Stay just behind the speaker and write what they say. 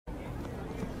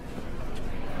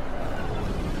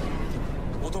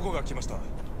男が来ました。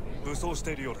武装し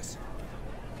ているようです。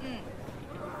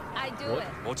I do it.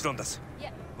 もちろんです。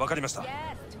わかりました。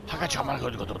하가치 한 마리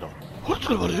가지고 가자.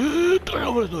 헛들 말이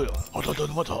따라버려도요.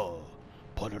 어떠든 맞아.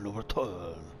 번을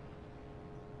버터.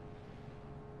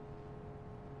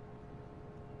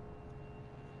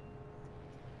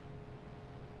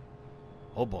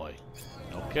 Oh boy.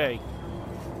 Okay.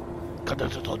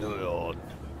 가다서 더녀요.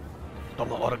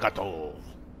 너무 어려가도.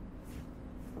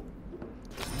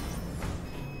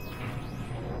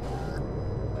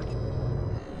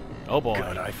 Oh boy.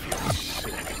 God, I feel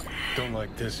sick. Don't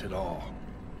like this at all.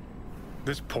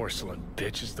 This porcelain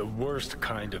bitch is the worst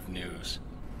kind of news.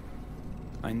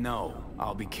 I know.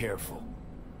 I'll be careful.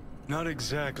 Not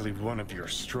exactly one of your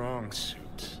strong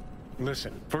suits.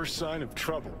 Listen, first sign of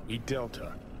trouble, we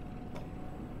Delta.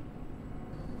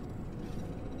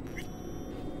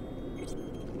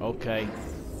 Okay.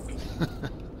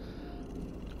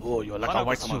 Oh, you're like a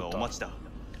white suit.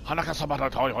 Hanaka-sama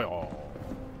da.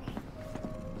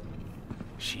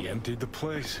 She emptied the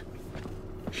place.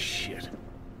 Shit.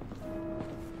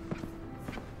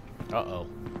 Uh-oh.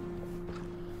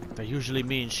 That usually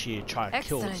means she tried to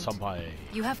kill somebody.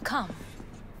 You have come.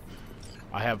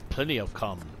 I have plenty of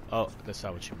cum. Oh, that's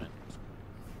not what you meant.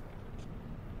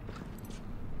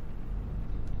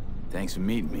 Thanks for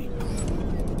meeting me.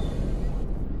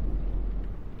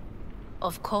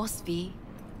 Of course, V.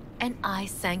 And I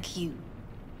thank you.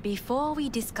 Before we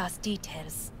discuss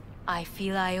details, I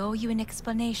feel I owe you an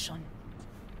explanation.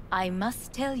 I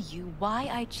must tell you why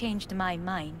I changed my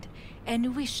mind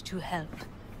and wish to help.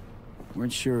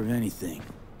 Weren't sure of anything.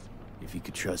 If you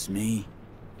could trust me,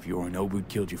 if Yorinobu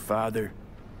killed your father,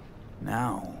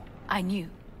 now... I knew.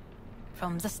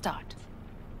 From the start.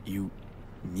 You...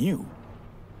 knew?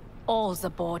 All the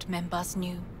board members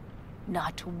knew.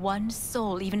 Not one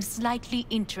soul even slightly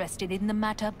interested in the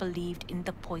matter believed in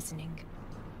the poisoning.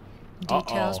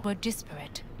 Details were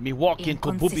disparate. Me walk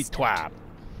into booby trap.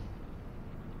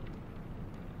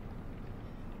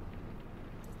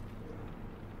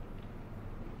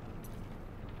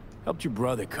 Helped your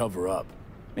brother cover up.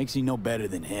 Makes you no better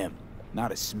than him.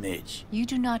 Not a smidge. You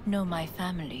do not know my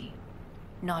family.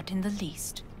 Not in the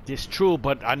least. It's true,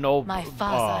 but I know... My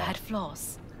father had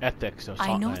flaws. Ethics or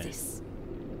something. I know this.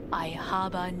 I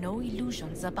harbor no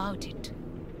illusions about it.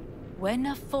 When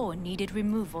a foe needed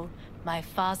removal, my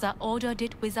father ordered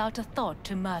it without a thought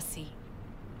to mercy.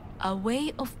 A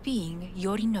way of being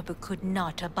Yorinobu could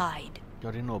not abide.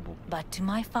 Yorinobu. But to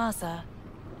my father,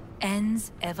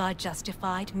 ends ever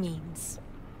justified means.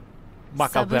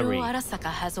 Saburo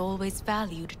Arasaka has always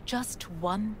valued just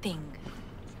one thing.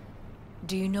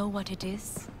 Do you know what it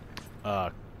is?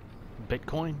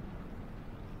 Bitcoin?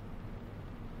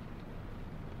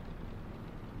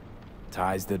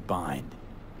 Ties that bind.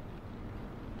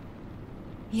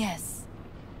 Yes,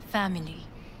 family.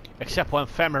 Except when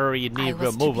family you need removal. I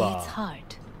was to be its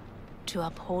heart, to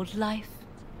uphold life,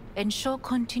 ensure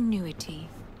continuity,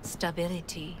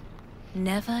 stability,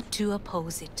 never to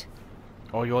oppose it.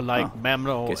 Or you're like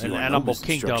mammal in Animal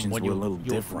Kingdom when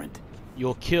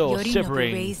you'll kill Yorinobu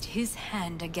siblings raised his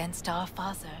hand against our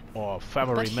father. Or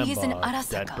family member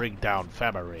that bring down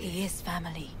family. He is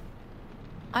family.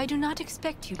 I do not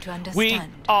expect you to understand.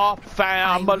 We are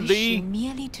family. I wish you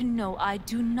merely to know I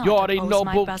do not oppose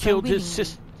my brother killed his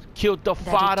sister, killed the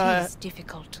father. It is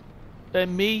difficult.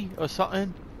 And me or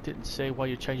something. Didn't say why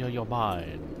you're changing your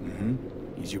mind.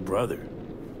 Mm-hmm. He's your brother.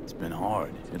 It's been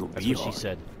hard. It'll be hard. That's what she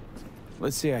said.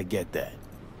 Let's say I get that.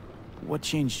 What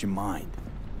changed your mind?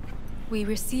 We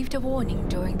received a warning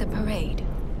during the parade.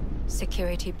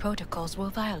 Security protocols were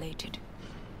violated.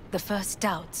 The first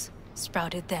doubts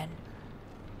sprouted then.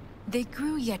 They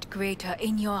grew yet greater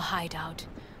in your hideout,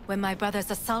 when my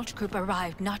brother's assault group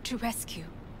arrived not to rescue,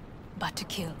 but to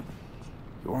kill.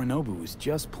 Yorinobu was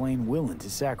just plain willing to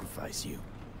sacrifice you.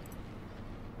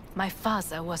 My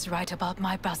father was right about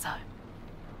my brother.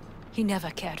 He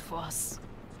never cared for us.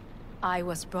 I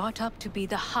was brought up to be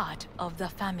the heart of the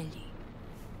family.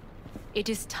 It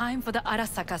is time for the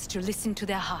Arasakas to listen to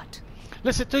their heart.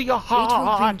 Listen to your heart. It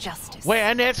will bring justice.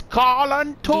 When it's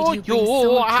calling to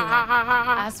you.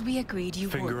 As we agreed you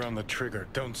would. Finger on the trigger.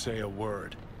 Don't say a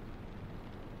word.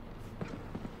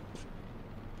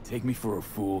 Take me for a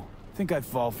fool. Think I'd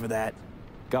fall for that?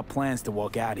 Got plans to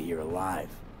walk out of here alive.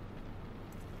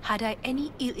 Had I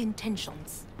any ill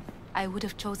intentions, I would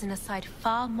have chosen a side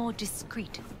far more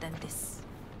discreet than this.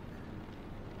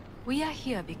 We are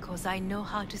here because I know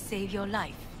how to save your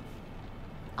life.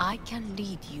 I can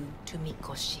lead you to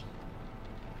Mikoshi.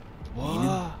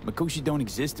 What? Mikoshi don't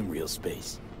exist in real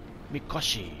space.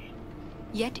 Mikoshi.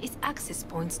 Yet its access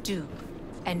points do,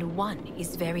 and one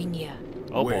is very near.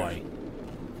 Oh boy.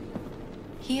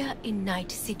 Here in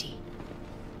Night City,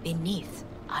 beneath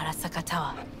Arasaka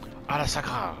Tower.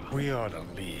 Arasaka. We ought to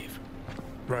leave.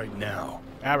 Right now.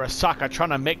 Arasaka trying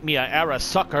to make me an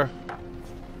Arasucker.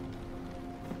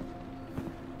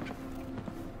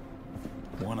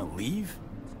 Wanna leave?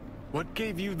 What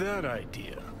gave you that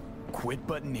idea? Quit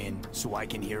butting in so I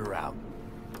can hear her out.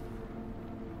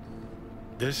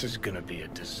 This is gonna be a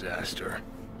disaster.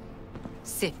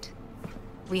 Sit.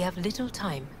 We have little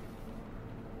time.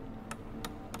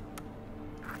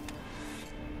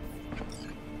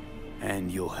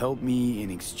 And you'll help me in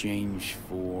exchange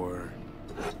for...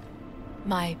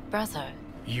 My brother.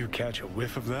 You catch a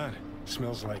whiff of that?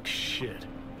 Smells like shit.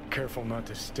 Careful not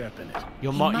to step in it.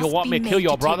 You He want must me be to kill made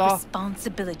your to take brother?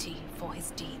 responsibility for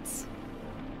his deeds.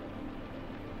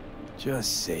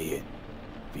 Just say it.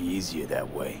 Be easier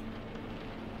that way.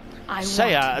 I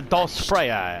Say want it, him don't punished. spray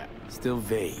it. Still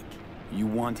vague. You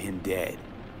want him dead.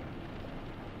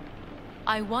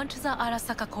 I want the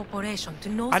Arasaka Corporation to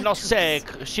know I the know truth. say,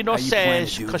 she no How you plan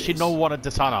say, to do because she this? no want to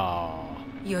dishonor.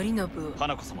 Yorinobu,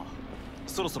 花子様、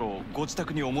そろそろご自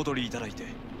宅にお戻りいただいて。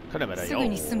くれめらすぐ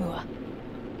によ。済むわ。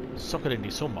そこでに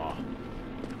すま。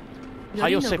How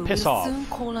you say Yorinobu piss will off? soon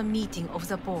call a meeting of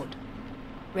the board.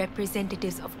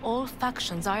 Representatives of all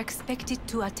factions are expected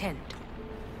to attend.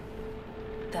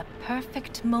 The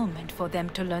perfect moment for them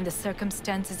to learn the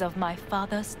circumstances of my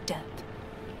father's death.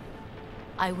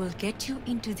 I will get you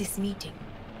into this meeting,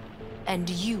 and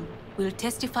you will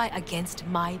testify against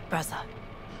my brother.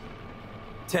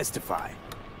 Testify.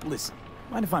 Listen,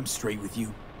 mind if I'm straight with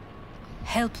you?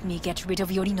 Help me get rid of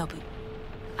Yorinobu.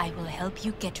 I will help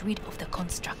you get rid of the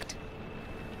construct.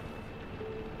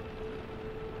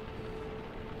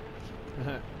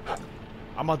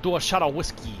 I'm gonna do a shot of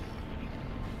whiskey.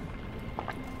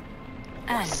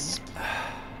 And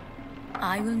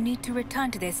I will need to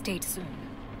return to the estate soon,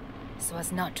 so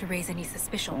as not to raise any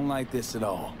suspicion. Don't like this at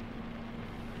all.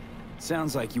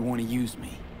 Sounds like you want to use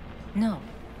me. No.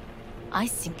 I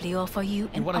simply offer you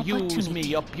an You wanna opportunity. use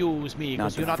me, abuse me,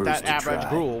 Not because you're the not that first to average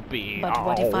try. groupie. But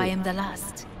what if I Oh. am the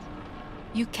last?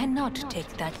 You cannot take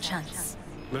that chance.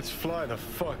 Let's fly the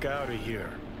fuck out of here.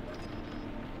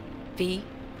 V,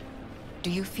 do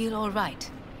you feel all right?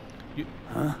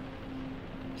 Huh?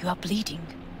 You are bleeding.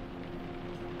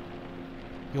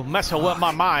 You're messing with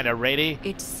my mind already.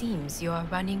 It seems you are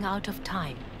running out of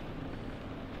time.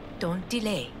 Don't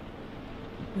delay.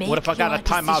 Make What if I got your a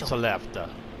timeout decision. left?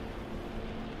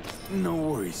 No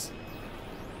worries.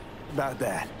 About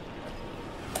that.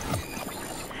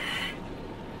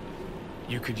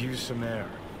 You could use some air.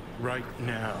 Right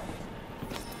now.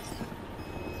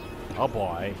 Oh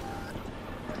boy.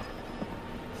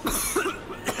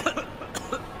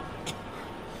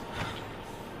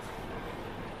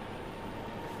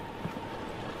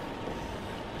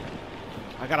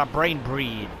 I got a brain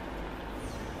breed.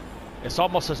 It's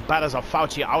almost as bad as a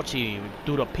Fauci ouchie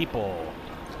do to people.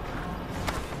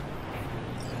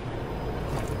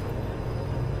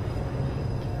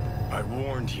 I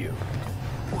warned you.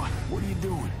 What? What are you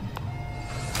doing?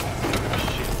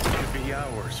 Shit could be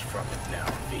hours from it now,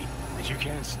 V. But you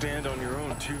can't stand on your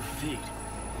own 2 feet.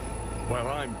 Well,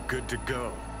 I'm good to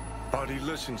go. Body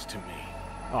listens to me.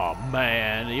 Oh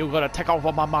man, you gonna take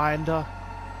over my mind?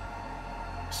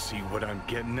 See what I'm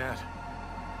getting at?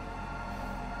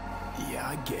 Yeah,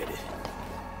 I get it.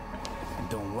 I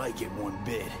don't like it one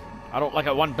bit. I don't like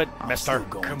it one bit, I'm mister. still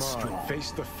going Come on, strong.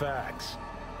 face the facts.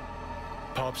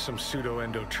 Pop some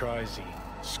pseudo-endotrizine.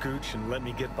 Scooch and let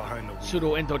me get behind the wheel.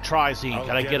 Pseudo-endotrizine. I'll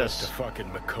Can I get us to a fucking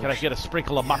Makoshi. can I get a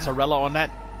sprinkle of Yeah. mozzarella on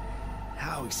that?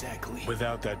 How exactly?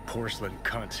 Without that porcelain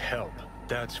cunt's help,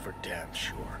 that's for damn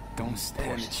sure. Don't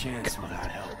stand a chance without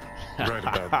help. Right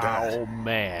about that. Oh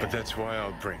man. But that's why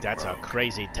I'll bring That's a Rogue.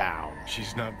 crazy town.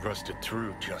 She's not rusted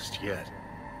through just yet.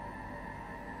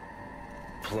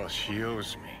 Plus, she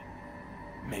owes me.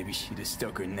 Maybe she'd have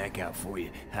stuck her neck out for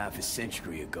you half a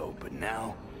century ago, but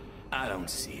now, I don't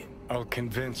see it. I'll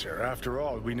convince her. After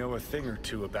all, we know a thing or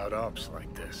two about ops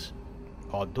like this.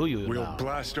 Or do you We'll now?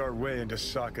 blast our way into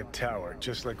Saka Tower,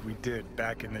 just like we did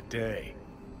back in the day.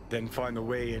 Then find the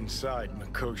way inside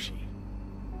Makoshi.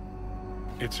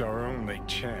 It's our only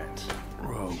chance.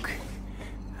 Rogue.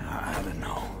 I don't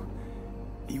know.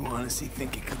 You honestly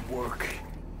think it could work?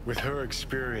 With her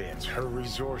experience, her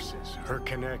resources, her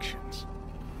connections.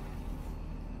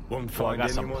 Won't Oh, I find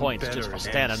got some anyone points better just for in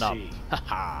standing up. MC.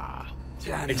 Haha.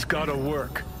 Johnny. It's gotta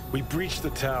work. We breach the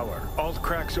tower. All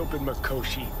cracks open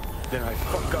Makoshi. Then I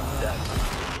fuck up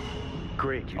that.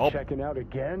 Great, you Oh. checking out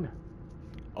again?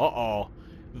 Uh-oh.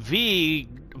 V,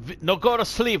 no, go to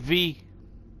sleep, V.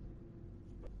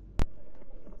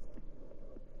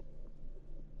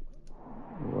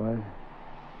 What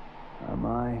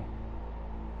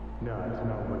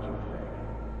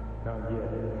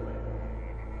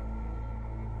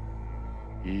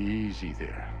Easy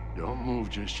there. Don't move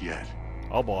just yet.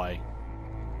 Oh boy.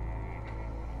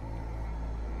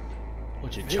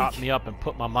 Would you chop me up and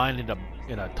put my mind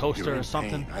in a toaster You're in or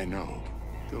something? pain, I know.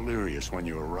 Delirious when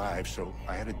you arrived, so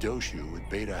I had to dose you with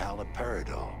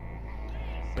beta-haloperidol.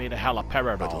 Beta But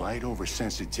haloperidol. light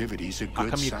oversensitivity is a good How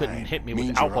come you sign. couldn't hit me with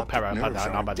Means your optic nerves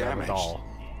aren't damaged. alpha-peridol?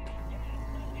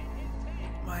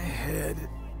 My head.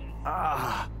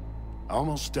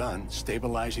 Almost done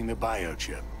stabilizing the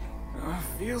biochip.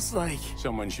 Feels like...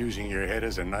 Someone's using your head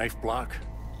as a knife block?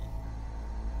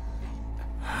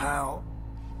 How'd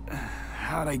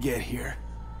I get here?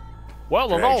 Well,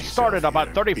 it Drag all yourself started about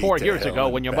here, 34 beat the years hell ago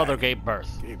and when your mother back. gave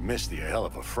birth. Gave Misty a hell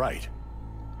of a fright.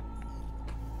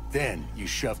 Then you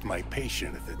shoved my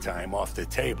patient at the time off the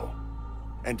table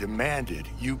and demanded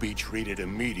you be treated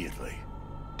immediately.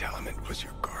 Tell him it was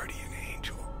your guardian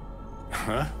angel.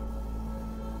 Huh?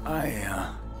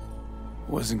 I,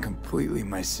 wasn't completely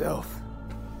myself.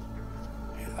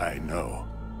 I know.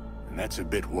 And that's a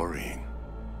bit worrying.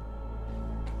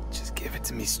 Just give it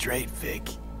to me straight, Vic.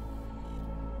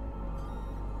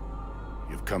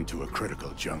 You've come to a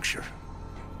critical juncture.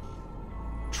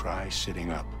 Try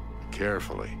sitting up.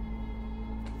 Carefully.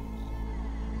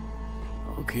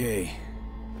 Okay.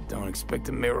 Don't expect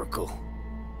a miracle.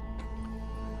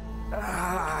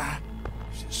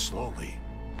 Just slowly.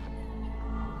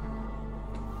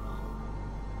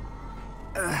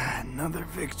 Another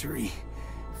victory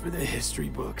for the history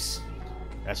books.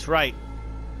 That's right.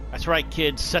 That's right,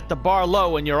 kids. Set the bar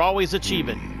low and you're always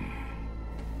achieving.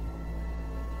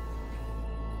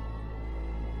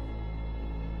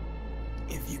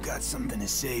 If you got something to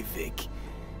say, Vic,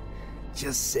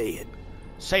 just say it.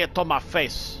 Say it to my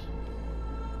face.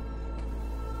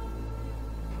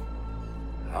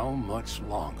 How much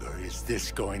longer is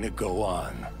this going to go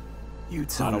on? You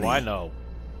tell How me. do I know?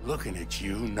 Looking at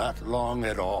you, not long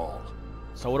at all.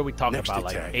 So what are we talking Next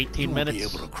about, attack, like 18 you minutes?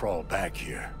 won't be able to crawl back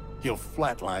here. You'll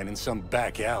flatline in some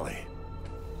back alley.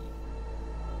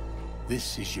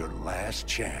 This is your last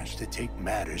chance to take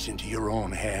matters into your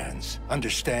own hands.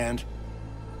 Understand?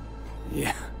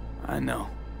 Yeah, I know.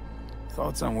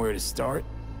 Thoughts on where to start?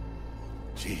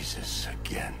 Jesus,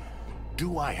 again.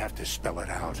 Do I have to spell it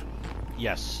out?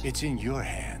 Yes. It's in your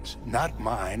hands, not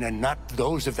mine, and not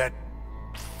those of that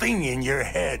thing in your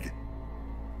head.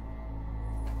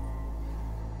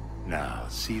 Now,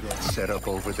 see that setup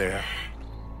over there?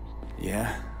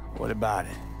 Yeah? What about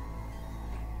it?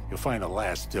 You'll find the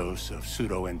last dose of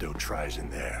pseudo-endotrizin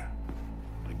there.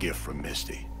 A gift from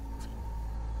Misty.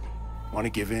 Want to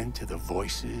give in to the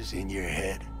voices in your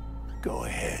head? Go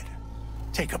ahead.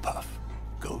 Take a puff.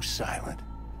 Go silent.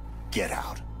 Get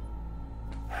out.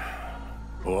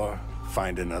 Or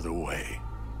find another way.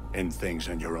 End things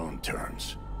on your own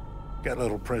terms. Got a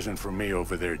little present for me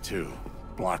over there too.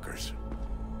 Blockers.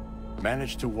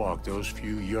 Manage to walk those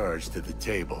few yards to the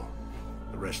table.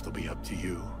 The rest will be up to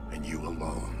you, and you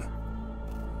alone.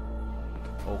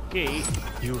 Okay.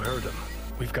 You heard him.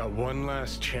 We've got one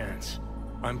last chance.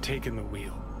 I'm taking the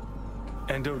wheel.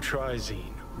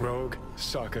 Endotrizine, Rogue,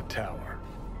 Saka Tower.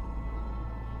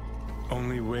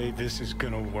 Only way this is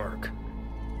gonna work.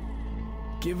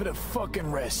 Give it a fucking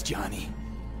rest, Johnny.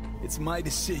 It's my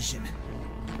decision.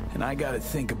 And I gotta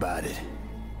think about it.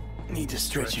 Need to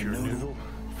stretch your noodle?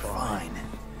 Fine.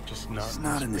 Just It's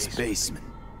not in this basement.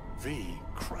 V,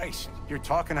 Christ, you're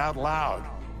talking out loud.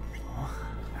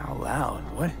 Out loud?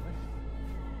 What?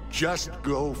 Just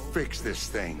go fix this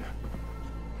thing.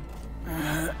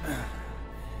 I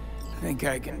think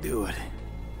I can do it.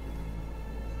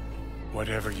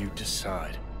 Whatever you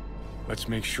decide. Let's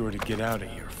make sure to get out of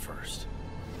here first.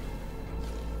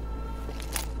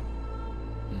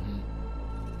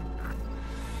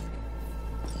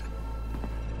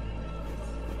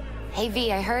 Hey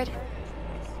V, I heard...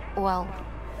 Well,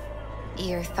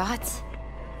 your thoughts?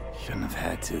 Shouldn't have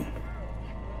had to.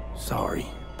 Sorry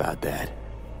about that.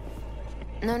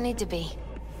 No need to be.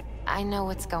 I know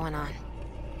what's going on.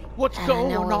 What's And I going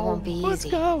know it on? won't be What's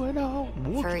easy going on?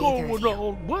 What's for either going of you.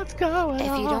 on? What's going If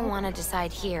on? you don't want to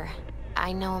decide here,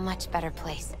 I know a much better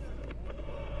place.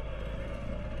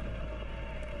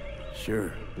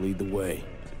 Sure, lead the way.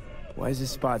 Why is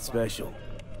this spot special?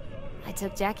 I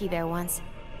took Jackie there once.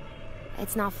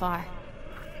 It's not far.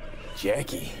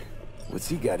 Jackie? What's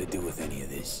he got to do with any of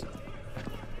this?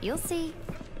 You'll see.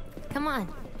 Come on.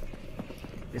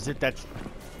 Is it that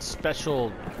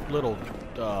special little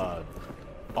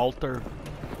altar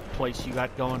place you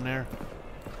got going there?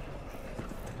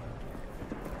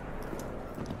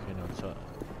 Okay, no, it's up.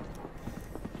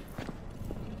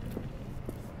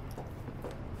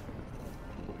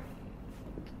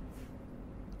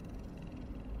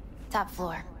 Top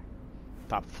floor.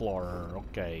 Top floor,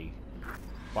 okay.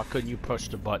 Why couldn't you push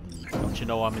the button? Don't you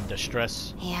know I'm in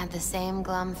distress? He had the same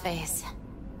glum face.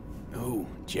 Oh,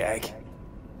 Jack.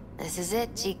 This is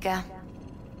it, Chica.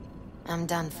 I'm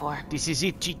done for. This is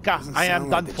it, chica. I am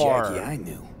Sound done like the for. Jackie I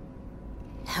knew.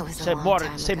 That was a Se long muer,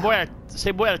 time se ago. muer,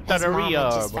 se muerta His mom had just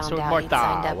Maria, found se out he'd signed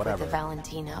muerta, up whatever. with the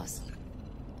Valentinos.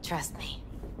 Trust me.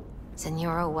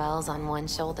 Senora Wells on one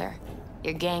shoulder,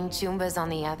 your gang Chumbas on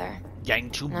the other. Gang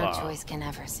No Chumba. choice can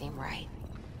ever seem right.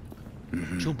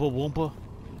 Chumba Wumpa.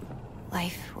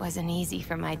 Life wasn't easy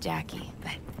for my Jackie,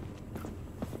 but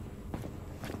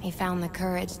he found the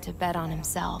courage to bet on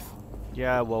himself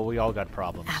Yeah, well, we all got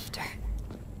problems. after.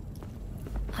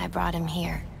 I brought him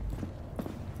here.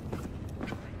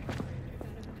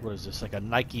 What is this, like a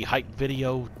Nike hype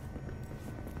video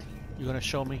you're gonna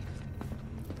show me?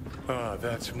 Ah,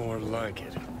 that's more like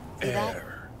it. See that?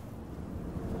 Air.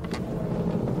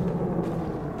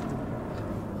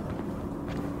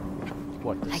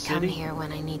 What, the I city? come here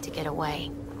when I need to get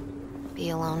away. Be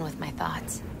alone with my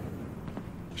thoughts.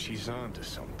 She's onto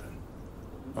something.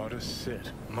 Ought to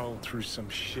sit, mull through some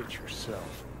shit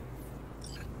yourself.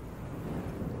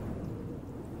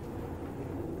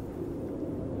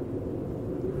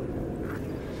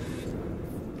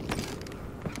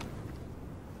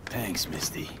 Thanks,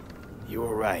 Misty. You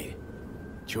were right.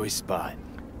 Choice spot.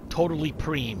 Totally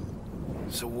preem.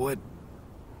 So what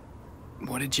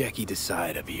did Jackie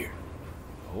decide up here?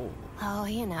 Oh, Oh,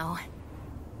 you know.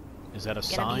 is that a Gonna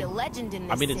sign? be a legend in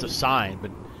this I mean, it's a city. sign,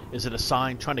 but is it a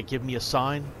sign trying to give me a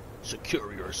sign?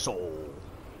 Secure your soul.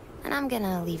 And I'm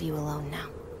gonna leave you alone now.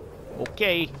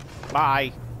 Okay,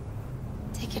 bye.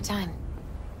 Take your time.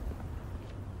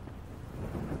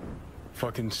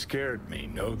 Fucking scared me,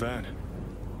 know that?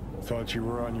 Thought you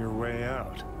were on your way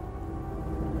out.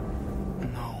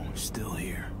 No, I'm still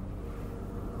here.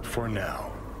 For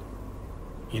now.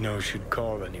 You know, should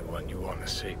call anyone you want to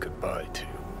say goodbye to.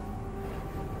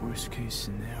 Worst case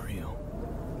scenario.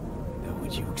 That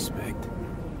what you expect?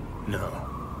 No.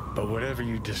 But whatever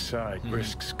you decide,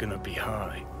 risk's gonna be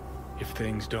high. If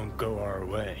things don't go our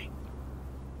way.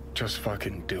 Just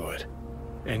fucking do it.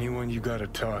 Anyone you gotta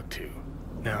talk to,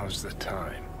 now's the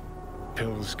time.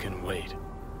 Pills can wait.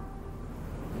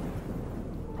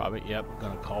 Probably, yep,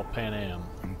 gonna call Panam.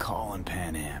 I'm calling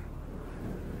Panam.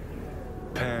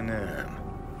 Panam.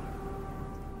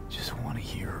 Just want to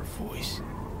hear her voice.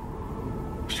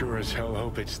 Sure as hell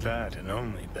hope it's that and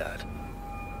only that.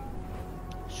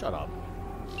 Shut up.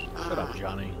 Shut up,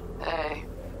 Johnny. Hey,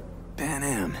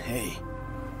 Panam, hey.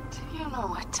 do you know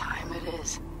what time it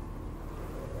is?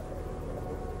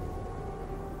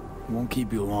 Won't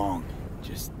keep you long.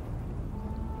 Just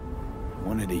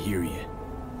wanted to hear you.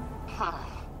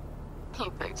 You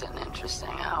picked an interesting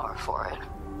hour for it.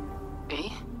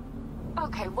 B?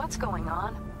 Okay, what's going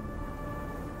on?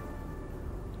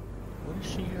 What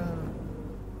is she,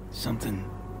 Something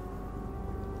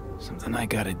I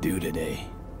gotta do today.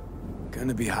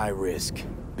 Gonna be high risk,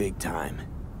 big time,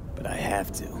 but I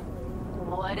have to.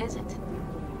 What is it?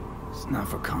 It's not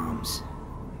for comms.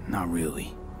 Not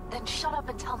really. Then shut up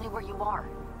and tell me where you are.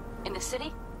 In the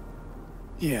city?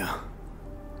 Yeah,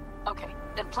 Okay,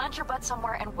 then plant your butt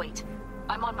somewhere and wait.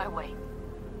 I'm on my way.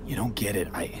 you don't get it.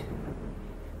 I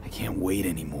can't wait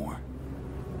anymore.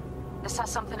 This has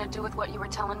something to do with what you were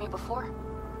telling me before?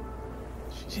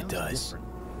 It does.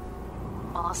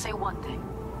 Well, I'll say one thing.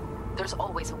 There's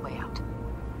always a way out.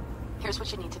 Here's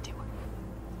what you need to do.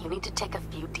 You need to take a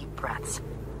few deep breaths.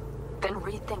 Then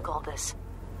rethink all this.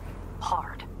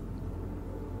 Hard.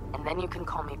 And then you can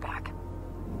call me back.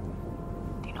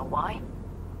 Do you know why?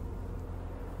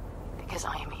 Because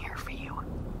I am here for you.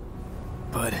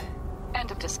 But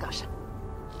End of discussion.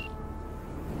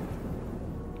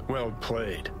 Well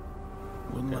played.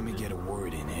 wouldn't let me get a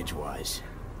word in edgewise.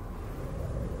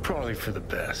 Probably for the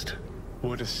best.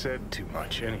 Would have said too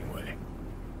much anyway.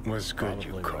 Was good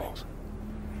you Probably called.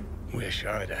 Wish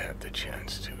I'd had the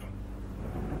chance to.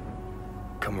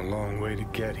 Come a long way to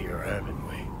get here, haven't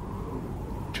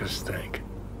we? Just think.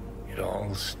 It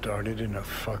all started in a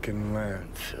fucking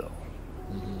landfill.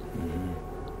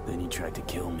 Then you tried to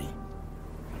kill me.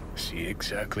 See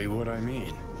exactly what I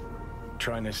mean.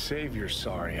 Trying to save your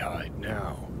sorry hide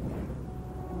now.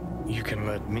 You can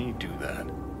let me do that.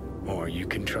 Or you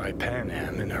can try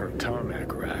Panam and her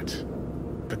tarmac rats.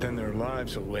 But then their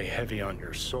lives will weigh heavy on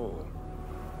your soul.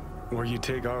 Or you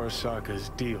take Arasaka's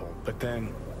deal, but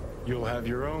then you'll have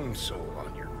your own soul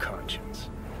on your conscience.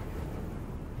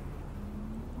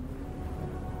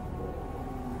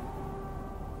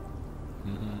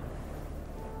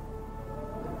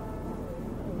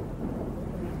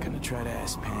 Gonna try to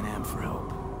ask Panam for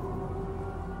help.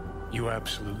 You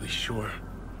absolutely sure?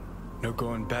 No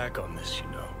going back on this, you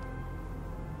know.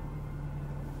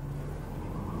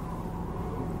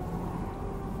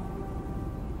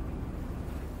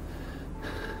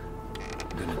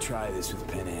 I'm gonna try this with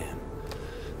Panam.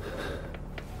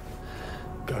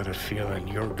 Got a feeling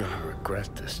you're gonna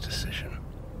regret this decision.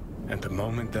 And the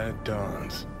moment that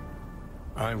dawns,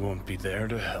 I won't be there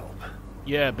to help.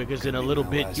 Yeah, because in a little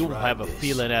bit you won't have a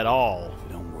feeling at all. If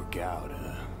it don't work out,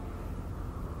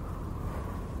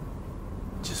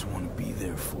 just want to be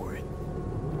there for it.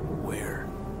 Where?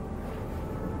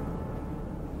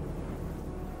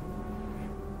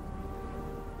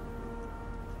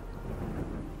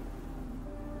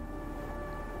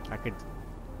 I can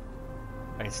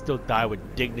still die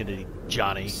with dignity,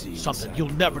 Johnny. Something you'll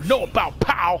never know about,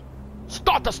 pal.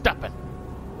 Start the stepping.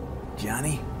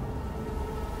 Johnny?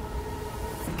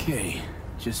 Okay,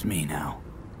 just me now.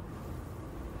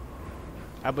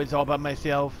 I was all by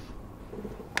myself.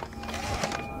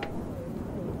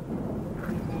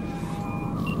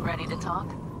 Ready to talk?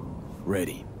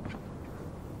 Ready.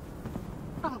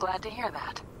 I'm glad to hear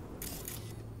that.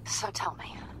 So tell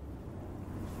me.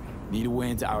 Need a way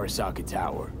into Arasaka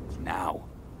Tower. Now.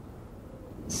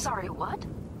 Sorry, what?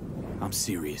 I'm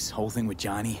serious. Whole thing with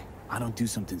Johnny, I don't do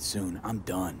something soon, I'm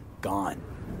done. Gone.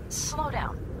 Slow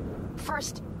down.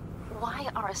 First, why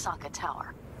Arasaka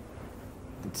Tower?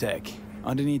 The tech.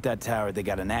 Underneath that tower, they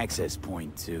got an access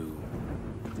point to...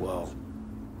 well,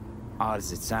 odd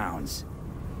as it sounds,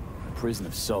 a prison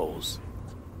of souls.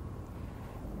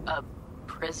 A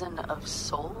prison of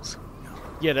souls?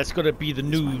 Yeah, that's gonna be the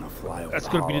new. That's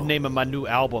gonna be the name of my new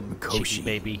album, Chicky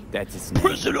Baby. That's its name.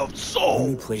 Prison of Souls.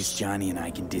 Only place Johnny and I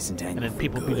can disentangle. And then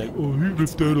people for be good. like, "Oh, he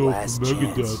ripped that off Last from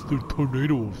chance. Megadeth, the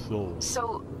Tornado of Souls."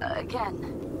 So,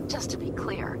 again, just to be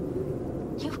clear,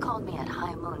 you've called me at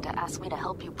High Moon to ask me to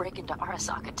help you break into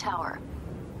Arasaka Tower,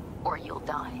 or you'll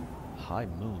die. High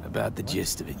Moon. About the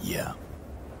gist of it, yeah.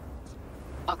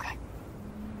 Okay,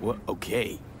 What?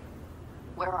 Okay.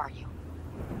 where are you?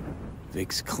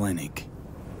 Vic's clinic.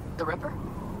 The Ripper?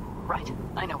 Right,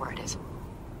 I know where it is.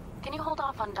 Can you hold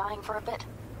off on dying for a bit?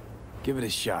 Give it a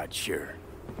shot, sure.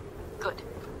 Good.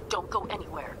 Don't go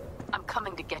anywhere. I'm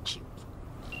coming to get you.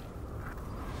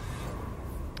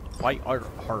 Why are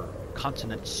her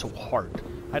consonants so hard?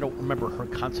 I don't remember her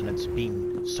consonants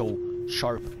being so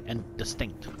sharp and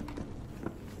distinct.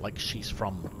 Like she's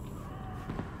from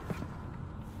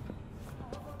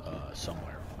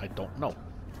somewhere. I don't know.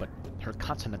 But her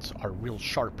consonants are real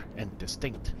sharp and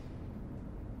distinct.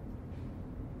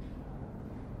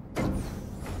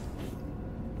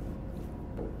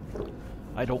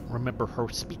 I don't remember her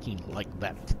speaking like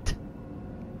that.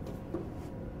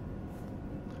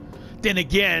 Then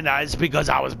again, it's because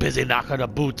I was busy knocking the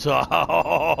boots off.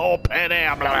 Oh,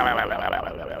 Panam.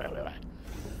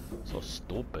 So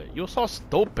stupid. You're so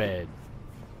stupid.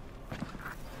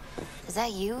 Is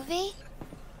that you, V?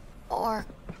 Or...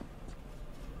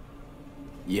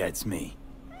 Yeah, it's me.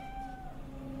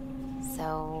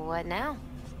 so what now?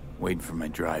 Waiting for my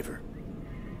driver.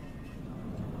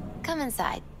 Come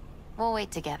inside. We'll wait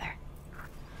together.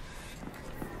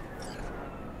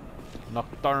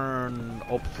 Nocturne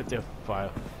Op55n1.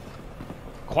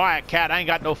 Quiet, cat. I ain't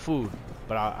got no food.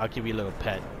 But I'll give you a little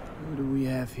pet. What do we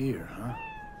have here, huh?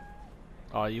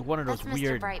 Oh, you're one of those That's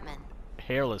weird Mr. Brightman.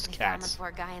 hairless We found the cats.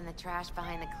 poor guy in the trash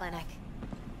behind the clinic.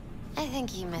 I think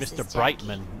he misses Mr.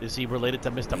 Brightman. Is he related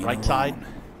to Mr. Brightside?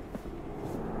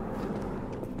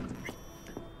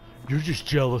 You're just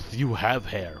jealous you have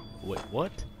hair. Wait,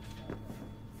 what?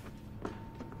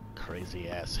 Crazy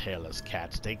ass hairless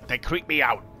cats. They creep me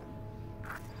out.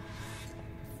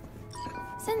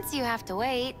 Since you have to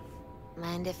wait,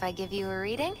 mind if I give you a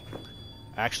reading?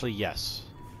 Actually, yes.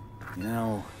 You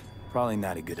know, probably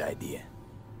not a good idea.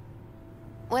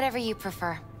 Whatever you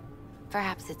prefer.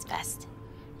 Perhaps it's best.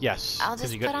 Yes. I'll 'cause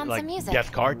just you put got, on like, some music.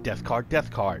 Death card, death card, death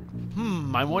card.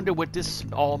 I wonder what this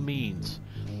all means.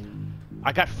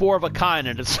 I got 4 of a kind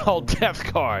and it's all death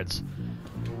cards.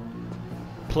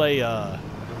 Play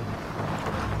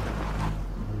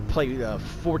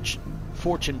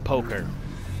fortune poker.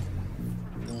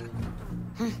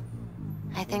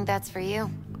 I think that's for you.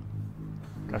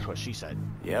 That's what she said.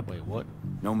 Yep. Wait, what?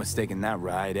 No mistaking that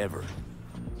ride ever.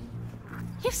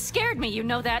 You've scared me, you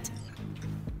know that?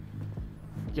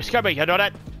 You scared me, you know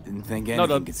that? Didn't think No,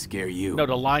 anything could scare you. No,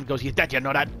 the line goes, you dead, you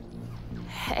know that?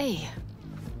 Hey.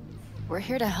 We're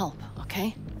here to help,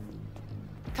 okay?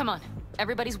 Come on.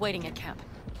 Everybody's waiting at camp.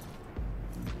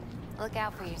 Look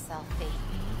out for yourself, V.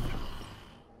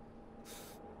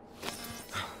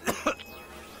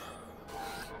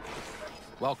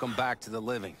 Welcome back to the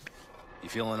living. You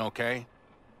feeling okay?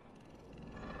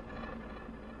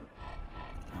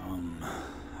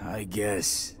 I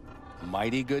guess.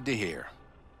 Mighty good to hear.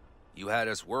 You had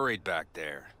us worried back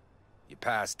there. You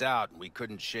passed out and we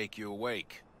couldn't shake you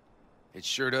awake. It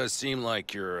sure does seem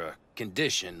like your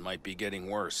condition might be getting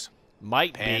worse.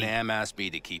 Might be. Panam asked me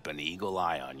to keep an eagle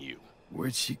eye on you.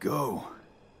 Where'd she go?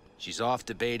 She's off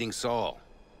debating Saul.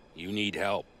 You need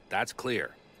help, that's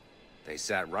clear. They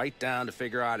sat right down to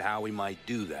figure out how we might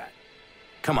do that.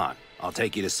 Come on, I'll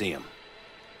take you to see him.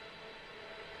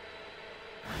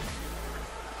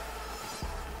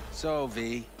 So,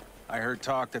 V, I heard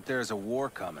talk that there's a war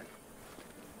coming.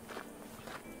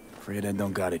 Afraid I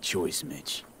don't got a choice,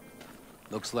 Mitch.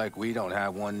 Looks like we don't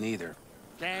have one neither.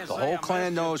 The whole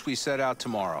clan knows we set out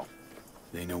tomorrow.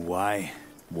 They know why?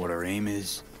 What our aim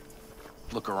is?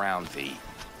 Look around, V.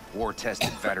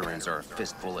 War-tested veterans are a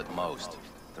fistful at most.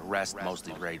 The rest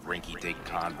mostly raid rinky-dink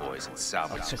convoys and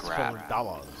salvage scrap.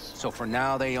 So for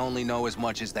now, they only know as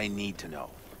much as they need to know.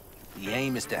 The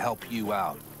aim is to help you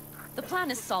out. The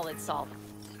plan is solid, Saul.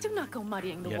 Do not go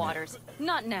muddying the waters.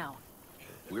 Not now.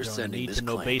 We're sending this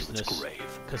clan to its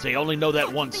grave. Because they only know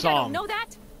that one song. I don't know that?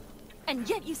 And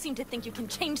yet you seem to think you can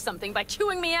change something by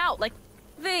chewing me out like...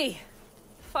 V.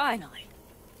 Finally.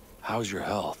 How's your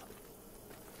health?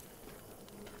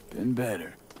 Been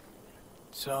better.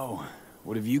 So,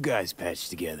 what have you guys patched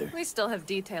together? We still have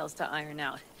details to iron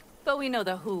out. But we know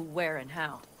the who, where, and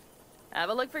how. Have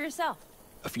a look for yourself.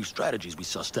 A few strategies we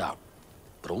sussed out.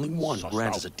 But only one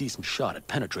grants us a decent shot at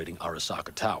penetrating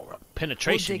Arasaka Tower.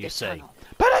 Penetration, you say?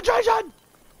 Penetration!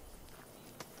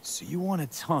 So you want a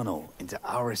tunnel into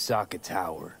Arasaka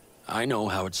Tower? I know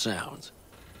how it sounds,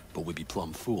 but we'd be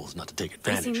plumb fools not to take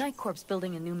advantage. I see Night Corps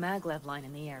building a new maglev line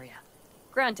in the area.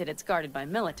 Granted, it's guarded by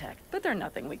Militech, but they're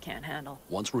nothing we can't handle.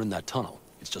 Once we're in that tunnel,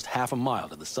 it's just half a mile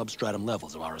to the substratum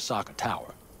levels of Arasaka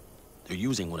Tower. They're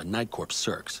using one of Night Corps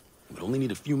circs. We'd only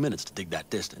need a few minutes to dig that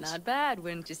distance. Not bad,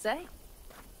 wouldn't you say?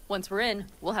 Once we're in,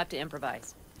 we'll have to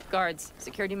improvise. Guards,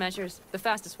 security measures, the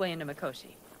fastest way into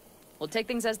Mikoshi. We'll take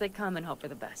things as they come and hope for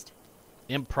the best.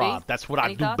 Improv, that's what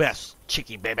I do best,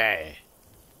 chicky baby.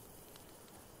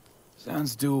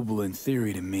 Sounds doable in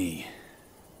theory to me.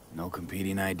 No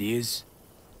competing ideas?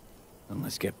 Then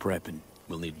let's get prepping.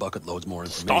 We'll need bucket loads more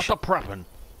information. Start the prepping.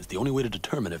 It's the only way to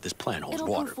determine if this plan holds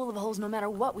water. It'll be full of holes no matter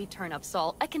what we turn up,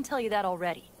 Saul. I can tell you that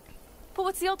already. But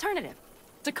what's the alternative?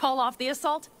 To call off the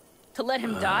assault? To let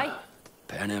him die?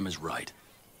 Panam is right.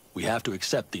 We have to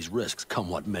accept these risks, come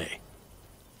what may.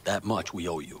 That much we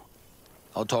owe you.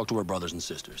 I'll talk to our brothers and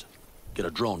sisters. Get a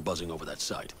drone buzzing over that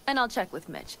site. And I'll check with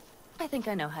Mitch. I think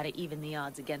I know how to even the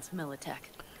odds against Militech.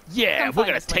 Yeah, we're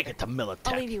gonna take it to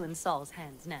Militech. I'll leave you in Saul's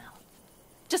hands now.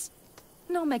 Just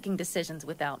no making decisions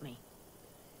without me.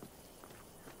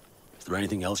 Is there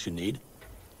anything else you need?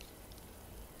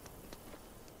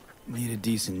 Need a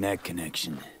decent net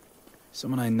connection.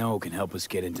 Someone I know can help us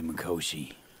get into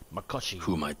Mikoshi. Mikoshi.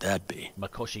 Who might that be?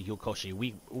 Mikoshi,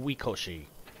 Yukoshi, Wikoshi.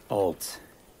 Alt.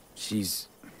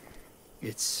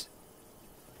 It's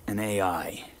an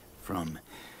AI from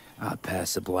out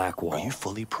past the Black Wall. Are you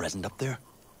fully present up there?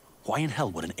 Why in hell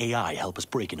would an AI help us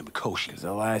break into Mikoshi? 'Cause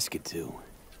I'll ask it to.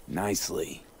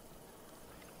 Nicely.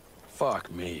 Fuck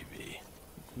maybe.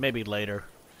 Maybe later.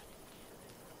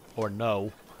 Or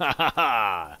no. Ha ha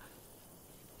ha!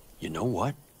 You know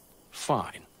what?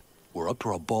 Fine. We're up to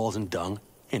our balls in dung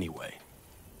anyway.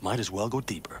 Might as well go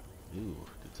deeper. Ooh,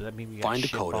 does that mean we got Find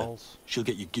shit Dakota. balls? She'll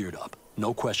get you geared up.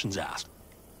 No questions asked.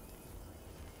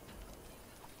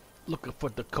 Looking for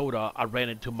Dakota, I ran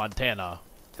into Montana.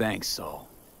 Thanks, Saul.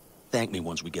 Thank me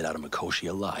once we get out of Mikoshi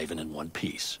alive and in one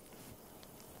piece.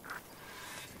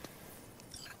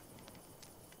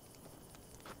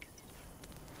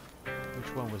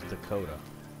 Which one was Dakota?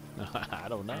 I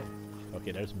don't know.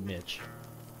 Okay, there's Mitch.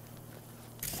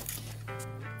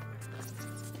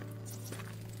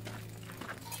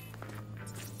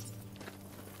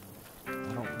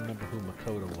 I don't remember who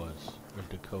Makoto was, or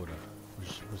Dakota.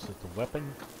 Was it the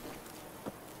weapon?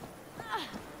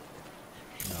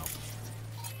 No.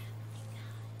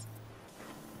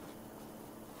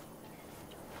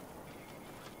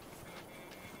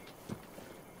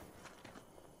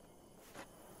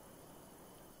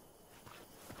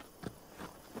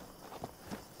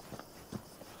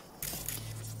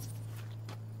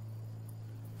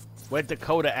 Where's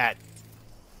Dakota at?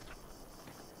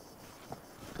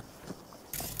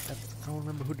 I don't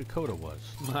remember who Dakota was.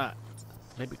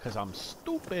 Maybe because I'm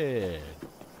stupid.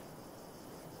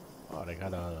 Oh, they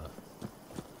got a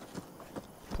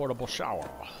portable shower.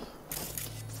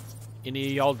 Any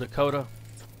of y'all Dakota?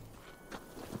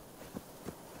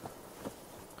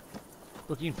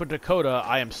 Looking for Dakota,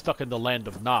 I am stuck in the land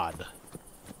of Nod.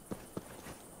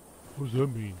 What does that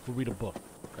mean? We'll read a book.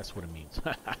 That's what it means.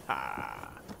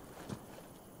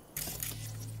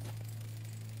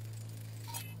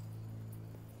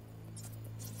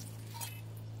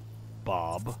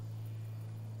 Bob.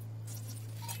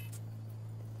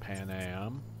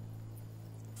 Panam.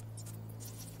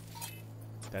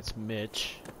 That's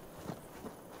Mitch.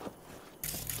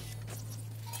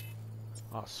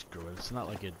 Oh, screw it. It's not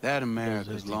like it... That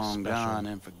America's long special. gone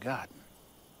and forgotten.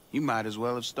 You might as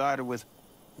well have started with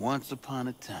Once Upon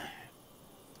a Time.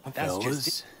 That's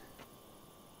just...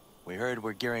 We heard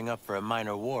we're gearing up for a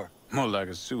minor war. More like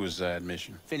a suicide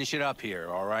mission. Finish it up here,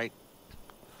 all right?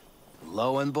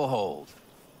 Lo and behold.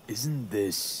 Isn't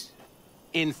this...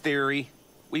 In theory,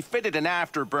 we fitted an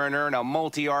afterburner and a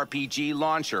multi-RPG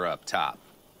launcher up top.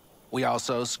 We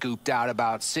also scooped out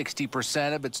about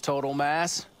 60% of its total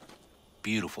mass.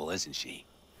 Beautiful, isn't she?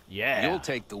 Yeah. You'll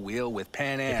take the wheel with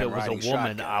Panam If it was a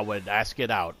woman, shotgun. I would ask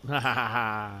it out.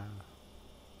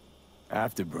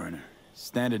 Afterburner.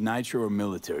 Standard nitro or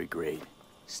military grade?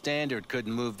 Standard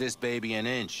couldn't move this baby an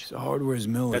inch. So hardware's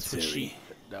military. That's what she...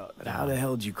 But how the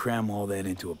hell did you cram all that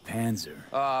into a Panzer?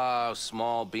 Oh,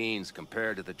 small beans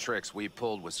compared to the tricks we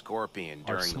pulled with Scorpion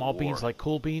during Are small the war. beans like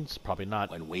cool beans? Probably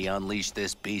not. When we unleash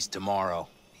this beast tomorrow,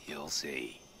 you'll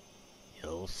see.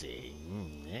 You'll see.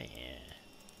 Yeah.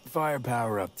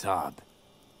 Firepower up top.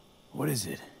 What is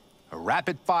it? A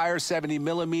rapid-fire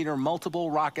 70mm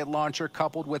multiple rocket launcher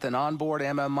coupled with an onboard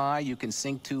MMI you can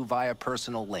sync to via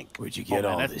personal link. Where'd you get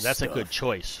all this That's stuff? a good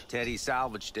choice. Teddy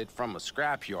salvaged it from a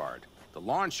scrapyard. The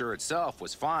launcher itself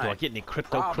was fine. Do I get any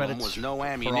crypto Problem credits was no for all the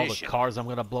ammunition. cars I'm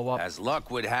going to blow up? As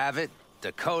luck would have it,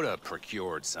 Dakota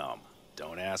procured some.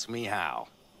 Don't ask me how.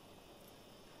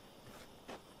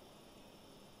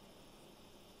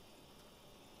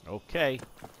 Okay.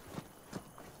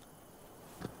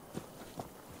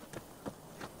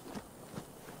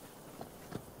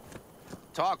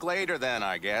 Talk later then,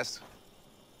 I guess.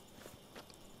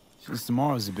 Since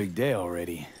tomorrow's a big day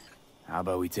already, how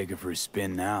about we take her for a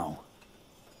spin now?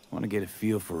 Want to get a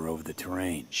feel for her over the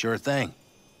terrain. Sure thing.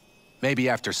 Maybe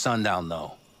after sundown,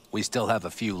 though. We still have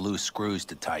a few loose screws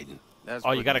to tighten.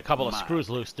 Oh, you got a couple of screws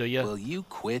loose, do you? Will you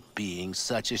quit being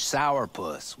such a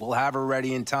sourpuss? We'll have her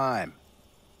ready in time.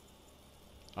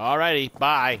 Alrighty,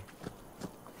 bye.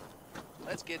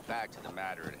 Let's get back to the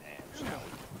matter at hand, shall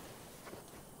we?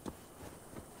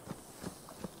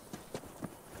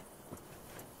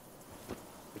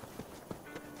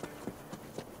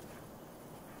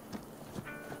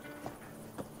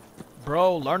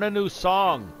 Bro, learn a new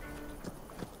song.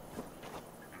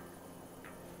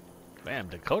 Damn,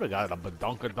 Dakota got a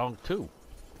badonkadonk too.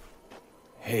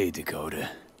 Hey, Dakota.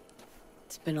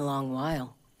 It's been a long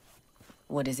while.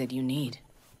 What is it you need?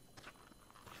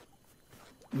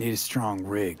 Need a strong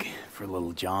rig for a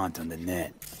little jaunt on the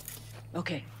net.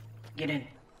 Okay, get in.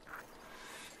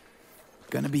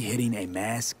 Gonna be hitting a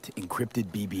masked, encrypted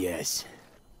BBS.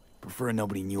 Prefer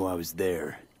nobody knew I was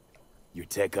there. Your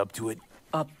tech up to it?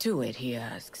 Up to it, he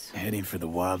asks. Heading for the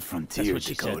wild frontier,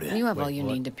 Dakota. You have all you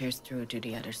need to pierce through to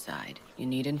the other side. You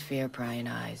needn't fear prying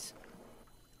eyes.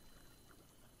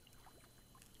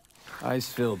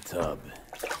 Ice-filled tub.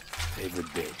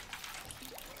 Favorite bit.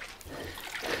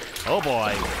 Oh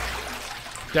boy.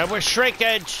 There was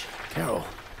shrinkage. Carol,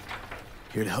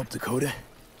 here to help Dakota?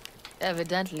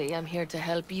 Evidently, I'm here to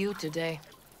help you today.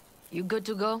 You good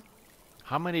to go?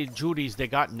 How many Judys they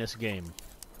got in this game?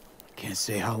 Can't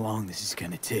say how long this is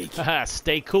gonna take.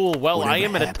 Stay cool. Well, Whatever I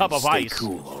am in a tub of ice. Stay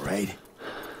cool, all right?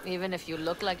 Even if you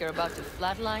look like you're about to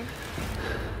flatline?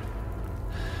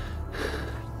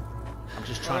 I'm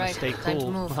just trying to stay time to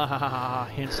cool. move.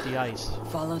 Hence the ice.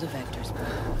 Follow the vectors, bro.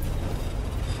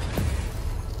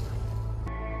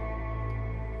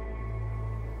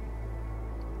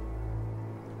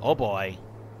 Oh boy.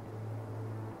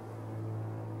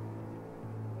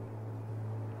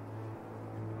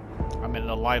 I'm in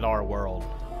the LiDAR world.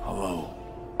 Hello,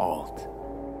 Alt.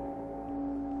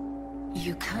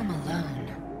 You come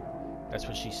alone. That's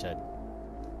what she said.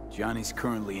 Johnny's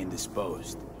currently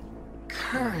indisposed.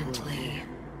 Currently.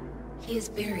 He is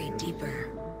buried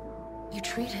deeper. You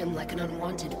treat him like an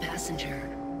unwanted passenger.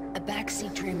 A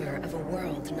backseat dreamer of a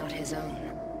world not his own.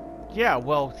 Yeah,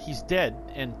 well, he's dead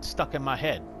and stuck in my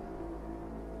head.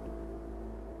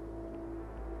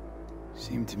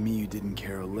 Seemed to me you didn't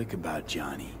care a lick about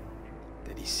Johnny.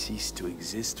 That he ceased to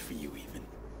exist for you, even.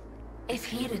 If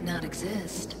he did not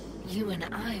exist, you and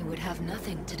I would have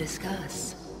nothing to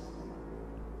discuss.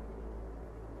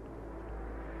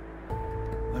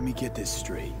 Let me get this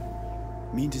straight.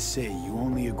 Mean to say you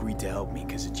only agreed to help me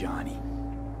because of Johnny.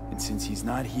 And since he's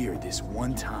not here this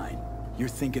one time, you're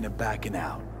thinking of backing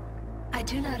out. I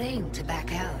do not aim to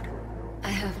back out. I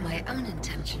have my own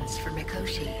intentions for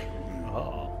Mikoshi.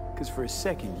 Oh. Because for a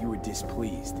second you were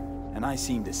displeased, and I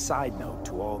seemed a side note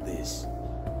to all this.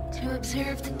 To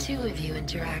observe the two of you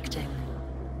interacting.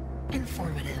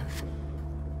 Informative.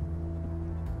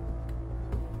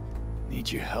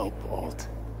 Need your help, Alt.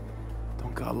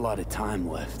 Don't got a lot of time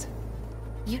left.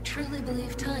 You truly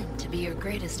believe time to be your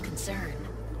greatest concern.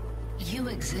 You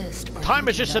exist. Time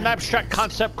is just an abstract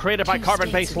concept created by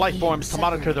carbon-based life forms to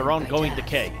monitor their ongoing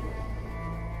decay.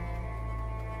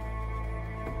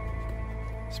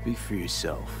 Speak for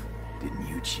yourself. Didn't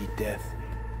you cheat death?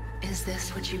 Is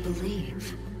this what you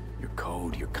believe? Your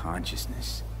code, your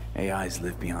consciousness. AIs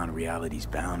live beyond reality's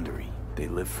boundary. They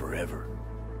live forever.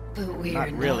 But we are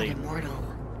not immortal.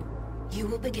 You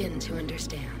will begin to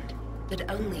understand, but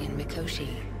only in Mikoshi.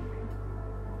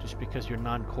 Just because you're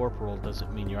non-corporal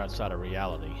doesn't mean you're outside of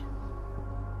reality.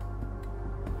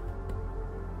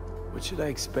 What should I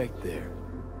expect there,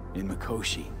 in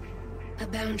Mikoshi? A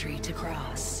boundary to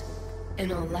cross.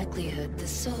 In all likelihood, the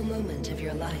sole moment of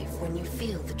your life when you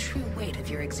feel the true weight of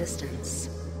your existence.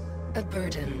 A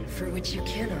burden for which you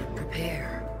cannot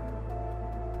prepare.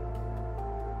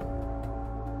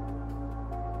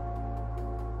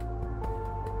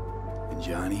 And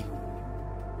Johnny?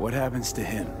 What happens to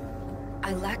him?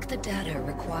 I lack the data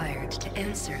required to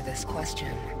answer this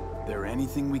question. There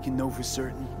anything we can know for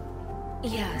certain?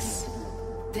 Yes.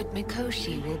 That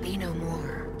Mikoshi will be no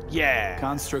more. Yeah.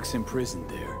 Constructs imprisoned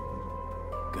there.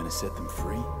 Gonna set them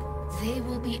free? They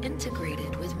will be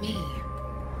integrated with me.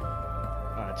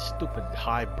 Stupid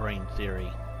hive brain theory.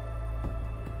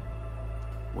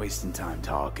 Wasting time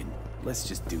talking. Let's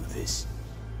just do this.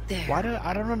 There. Why do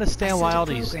I don't understand why all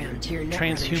these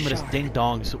transhumanist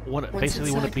ding-dongs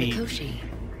basically want to be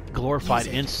glorified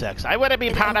insects. I want to be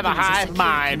part of the hive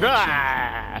mind.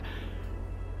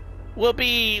 We'll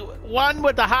be one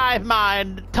with the hive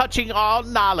mind, touching all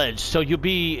knowledge. So you'll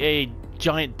be a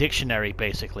giant dictionary,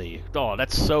 basically. Oh,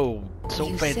 that's so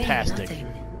fantastic.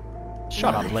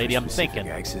 Shut up, lady. I'm thinking.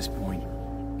 Access point.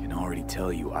 Can already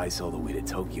tell you ice all the way to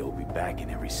Tokyo will be back in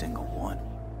every single one.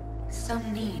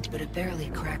 Some need but a barely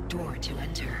cracked door to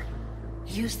enter.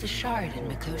 Use the shard in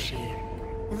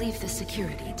Mikoshi. Leave the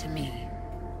security to me.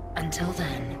 Until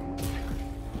then.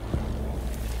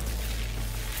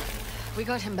 We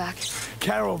got him back.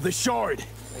 Carol, the shard!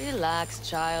 Relax,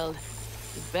 child.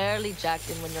 You barely jacked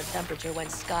in when your temperature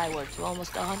went skyward to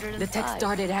almost 105. The tech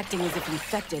started acting as if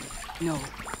infected. No.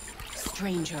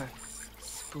 Stranger.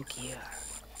 Spookier.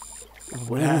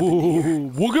 What happened here?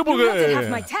 Boogie boogie! You have to have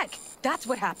my tech. That's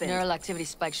what happened. Neural activity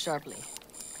spiked sharply.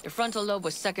 Your frontal lobe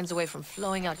was seconds away from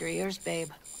flowing out your ears, babe.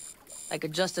 I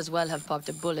could just as well have popped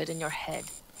a bullet in your head.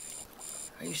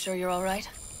 Are you sure you're all right?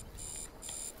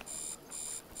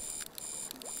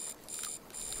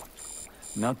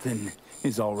 Nothing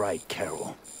is all right,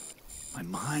 Carol. My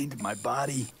mind, my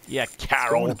body. Yeah,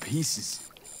 Carol. It's going to pieces.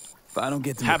 If I don't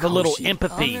get to have a little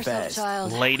empathy, yourself,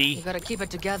 child. Lady. You gotta keep it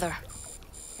together.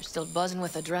 You're still buzzing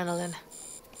with adrenaline.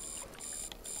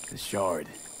 The shard.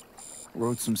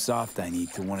 Wrote some soft I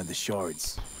need to one of the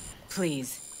shards.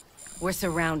 Please. We're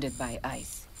surrounded by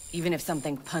ice. Even if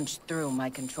something punched through, my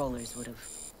controllers would have...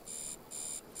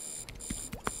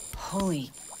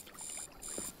 Holy...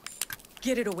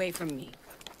 Get it away from me.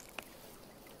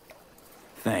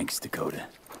 Thanks, Dakota.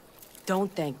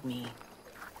 Don't thank me.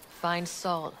 Find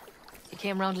Saul. He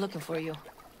came round looking for you.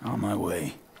 On my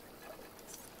way.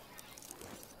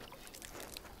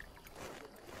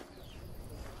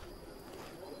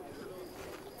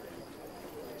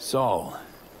 Saul,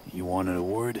 you wanted a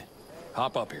word?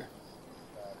 Hop up here.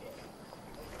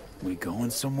 We going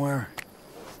somewhere?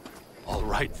 All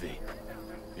right, V.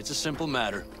 It's a simple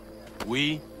matter.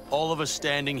 We, all of us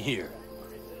standing here,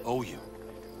 owe you.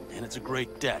 And it's a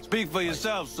great debt. Speak for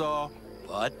yourself, Saul.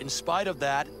 But in spite of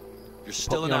that, you're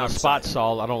still an outsider. On the spot,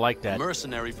 Saul. I don't like that. A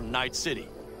mercenary from Night City.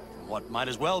 From what might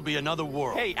as well be another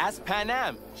world. Hey, ask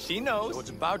Panam. She knows. So it's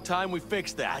about time we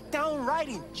fix that. A downright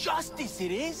injustice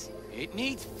it is. It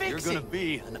needs fixing. You're gonna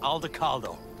be an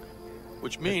Albecaldo.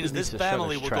 Which means this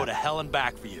family will go to hell and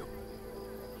back for you.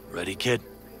 Ready, kid?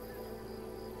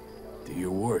 Do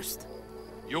your worst.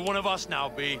 You're one of us now,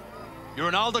 B. You're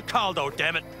an Albecaldo,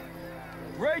 damn it.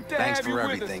 Great to Thanks have you for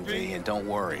with everything, us, V, and don't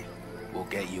worry. We'll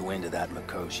get you into that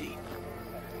Mikoshi.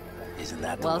 Isn't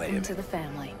that the way of it? Welcome to the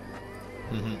family.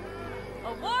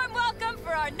 A warm welcome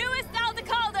for our newest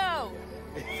Albecaldo!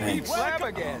 Thanks. He's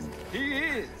flabbergasted. He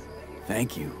is.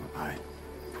 Thank you. I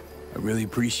really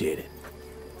appreciate it.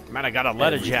 Man, I got a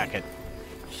leather jacket.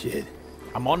 Shit.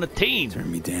 I'm on the team.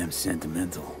 Turn me damn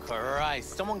sentimental.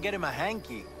 Christ, someone get him a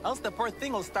hanky. Else the poor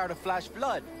thing will start a flash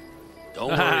flood.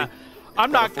 Don't worry.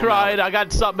 I'm not crying. I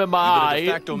got something in my eye. You've been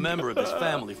a de facto member of this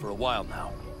family for a while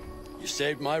now. You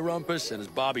saved my rumpus, and as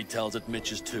Bobby tells it,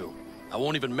 Mitch's too. I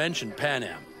won't even mention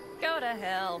Panam. Go to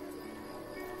hell.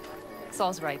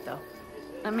 Saul's right, though.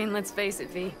 I mean, let's face it,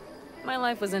 V. My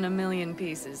life was in a million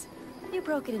pieces. You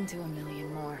broke it into a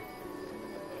million more.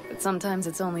 But sometimes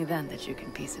it's only then that you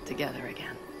can piece it together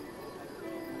again.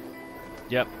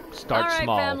 Yep, start small.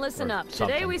 All right, fam, listen up.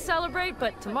 Today we celebrate,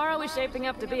 but tomorrow is shaping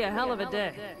up to be a hell of a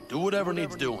day. Do whatever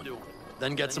needs doing,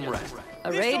 then get some rest.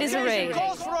 A raid is a raid.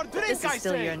 This is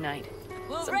still your night.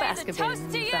 So bask a bit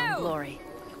in newfound glory.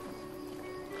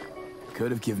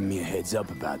 Could have given me a heads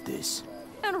up about this.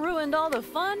 And ruined all the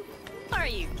fun? Are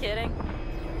you kidding?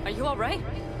 Are you all right?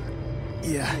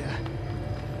 Yeah.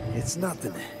 It's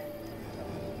nothing.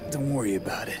 Don't worry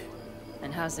about it.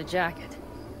 And how's the jacket?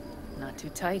 Not too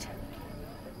tight?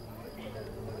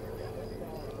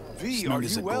 V, are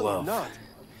you well or not?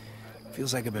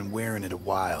 Feels like I've been wearing it a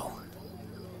while.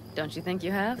 Don't you think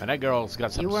you have? And that girl's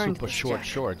got some super short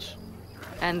shorts.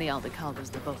 And the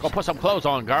Albecaldos devotion. Go put some clothes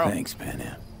on, girl. Thanks,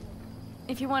 Panam.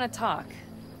 If you want to talk,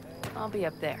 I'll be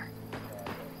up there.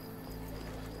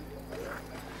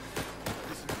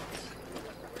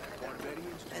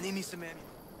 I need me some ammunition.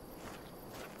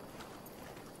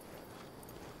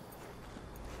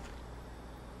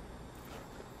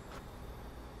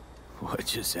 What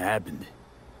just happened?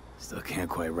 Still can't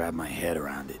quite wrap my head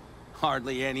around it.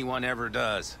 Hardly anyone ever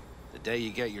does. The day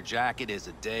you get your jacket is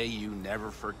a day you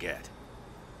never forget.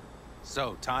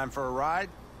 So, time for a ride?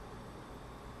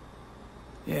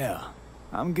 Yeah,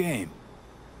 I'm game.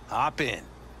 Hop in.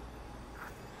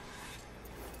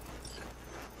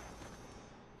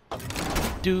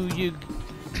 Do you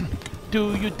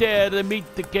dare to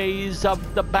meet the gaze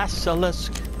of the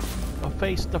basilisk, or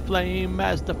face the flame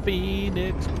as the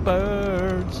phoenix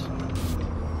burns?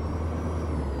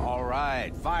 All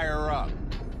right, fire up.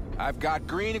 I've got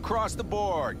green across the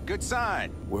board. Good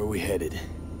sign. Where are we headed?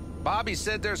 Bobby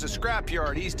said there's a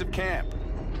scrapyard east of camp.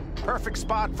 Perfect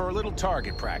spot for a little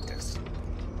target practice.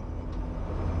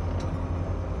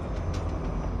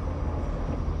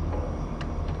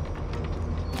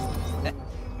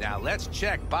 Now let's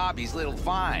check Bobby's little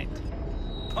find.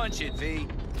 Punch it, V.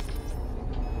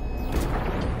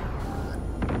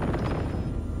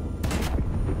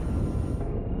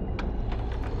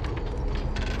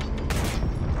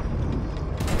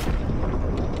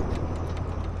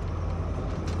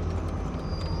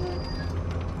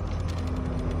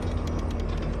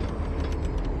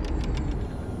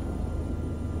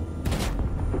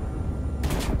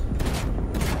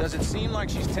 Does it seem like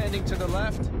she's tending to the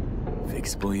left?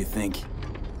 Fixable, you think?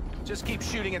 Just keep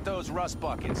shooting at those rust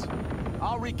buckets.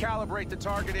 I'll recalibrate the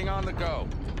targeting on the go.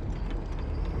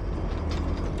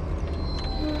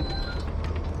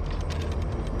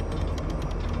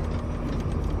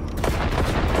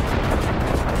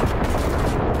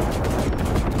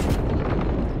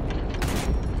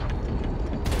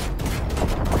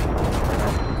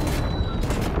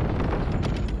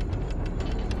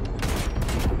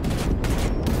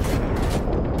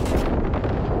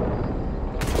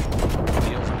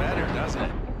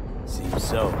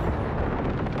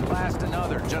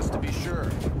 Just to be sure.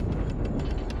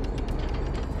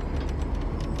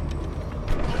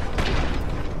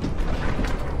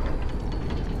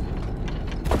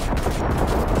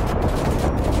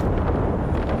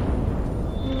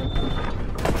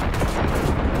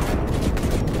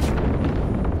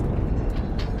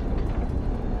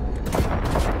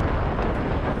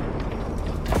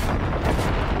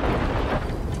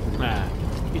 Nah,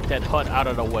 get that hut out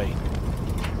of the way.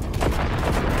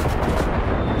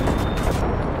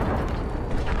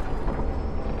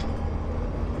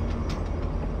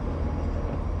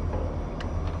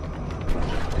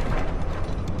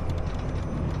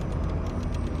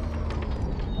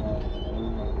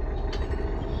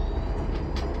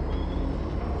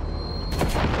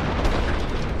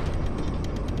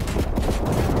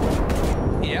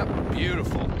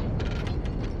 Beautiful.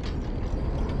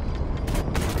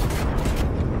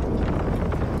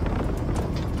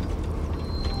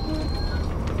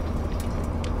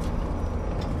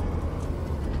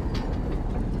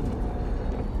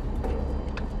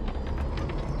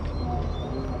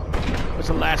 Where's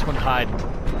the last one hiding?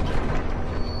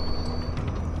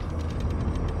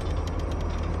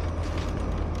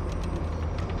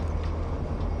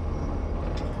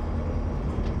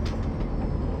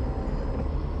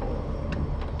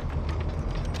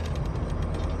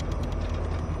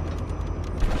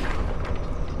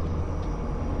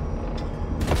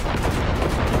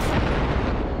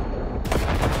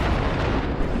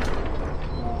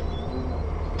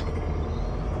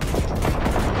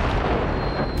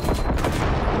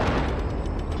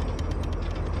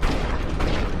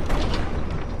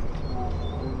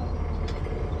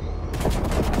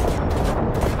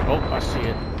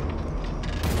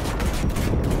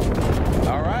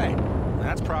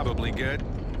 good?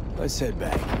 Let's head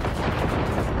back.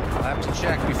 I'll have to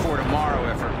check before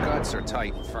tomorrow if her guts are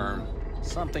tight and firm.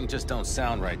 Something just don't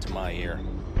sound right to my ear.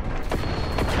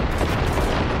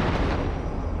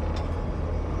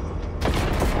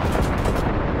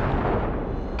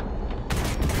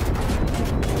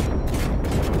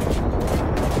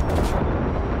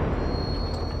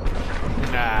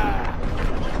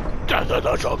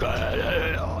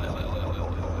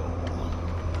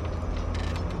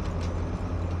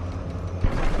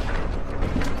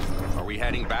 Are we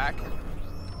heading back?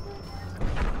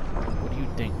 What do you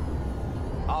think?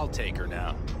 I'll take her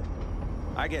now.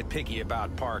 I get picky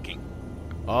about parking.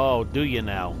 Oh, do you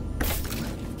now?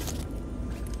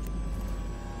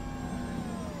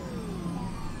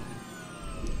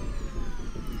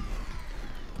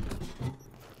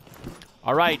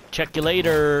 All right, check you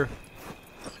later.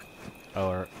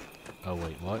 Or, oh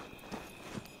wait, what?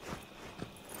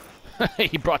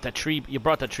 You brought the tree. You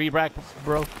brought the tree back,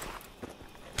 bro.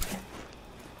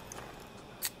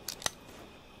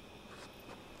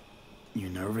 You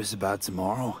nervous about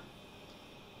tomorrow?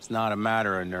 It's not a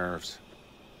matter of nerves.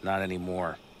 Not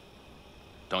anymore.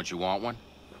 Don't you want one?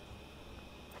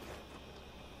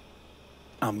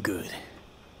 I'm good.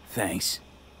 Thanks.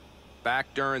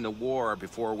 Back during the war,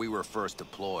 before we were first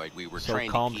deployed, we were So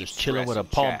trained calm, to keep just chilling with a stress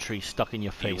in palm check. tree stuck in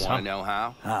your face, You huh? want to know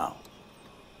how? How?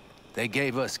 They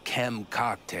gave us chem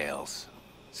cocktails.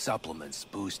 Supplements,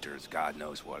 boosters, God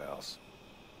knows what else.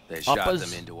 They shot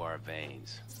them into our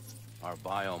veins. Our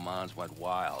biomons went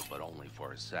wild, but only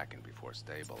for a second before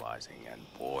stabilizing, and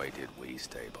boy did we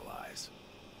stabilize.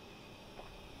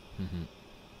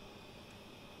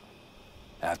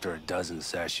 After a dozen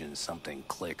sessions, something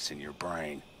clicks in your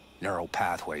brain. Neural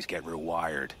pathways get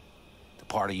rewired. The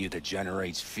part of you that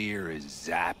generates fear is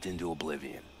zapped into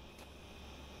oblivion.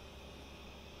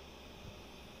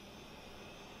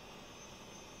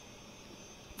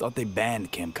 Thought they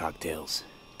banned chem cocktails.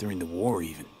 During the war,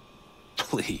 even.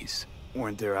 Please.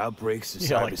 Weren't there outbreaks of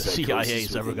Yeah, like the cyberpsychosis CIA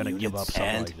is ever within gonna give units? up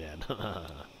something And? like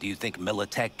that. Do you think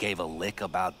Militech gave a lick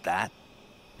about that?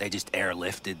 They just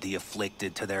airlifted the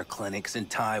afflicted to their clinics in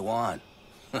Taiwan.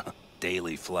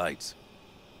 Daily flights.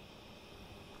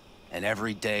 And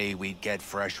every day we'd get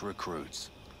fresh recruits.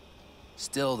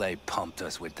 Still they pumped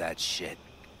us with that shit.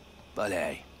 But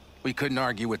hey, we couldn't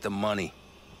argue with the money.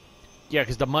 Yeah,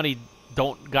 because the money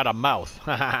don't got a mouth.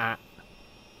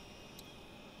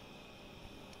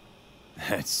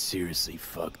 That's seriously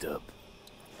fucked up.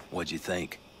 What'd you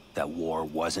think? That war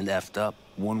wasn't effed up?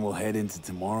 One will head into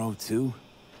tomorrow, too?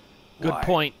 Good Why?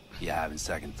 point. You having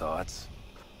second thoughts?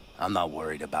 I'm not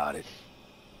worried about it.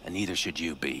 And neither should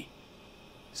you be.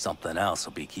 Something else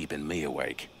will be keeping me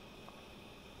awake.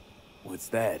 What's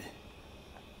that?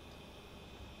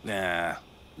 Nah,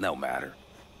 no matter.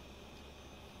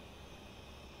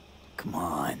 Come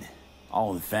on.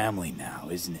 All in the family now,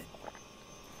 isn't it?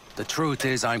 The truth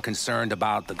is I'm concerned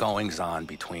about the goings-on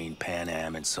between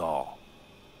Panam and Saul.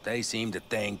 They seem to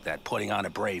think that putting on a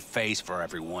brave face for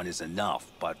everyone is enough,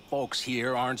 but folks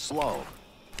here aren't slow.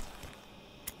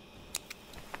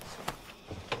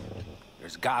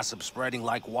 There's gossip spreading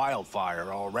like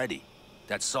wildfire already.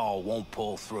 That Saul won't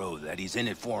pull through, that he's in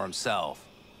it for himself,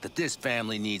 that this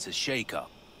family needs a shake-up.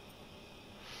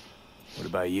 What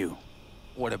about you?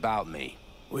 What about me?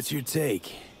 What's your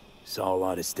take? Saul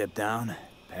ought to step down?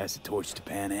 Pass the torch to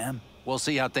Panam? We'll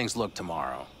see how things look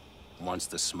tomorrow, once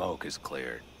the smoke is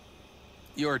cleared.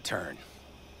 Your turn.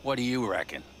 What do you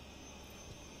reckon?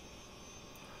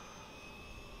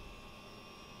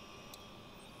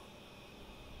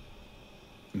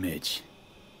 Mitch,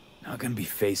 not gonna be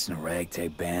facing a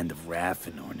ragtag band of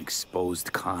Raffin or an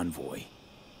exposed convoy.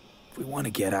 If we want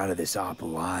to get out of this op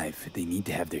alive, they need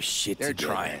to have their shit They're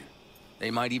together. trying.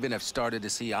 They might even have started to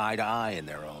see eye to eye in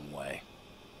their own way.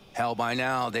 Hell, by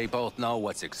now, they both know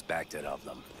what's expected of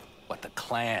them. What the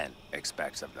clan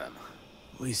expects of them.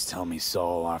 Please tell me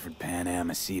Saul offered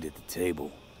Panam a seat at the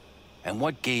table. And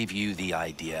what gave you the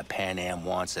idea Panam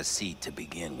wants a seat to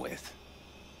begin with?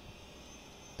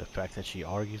 The fact that she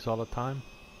argues all the time?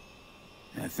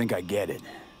 I think I get it.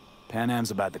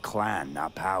 Panam's about the clan,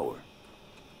 not power.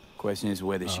 Question is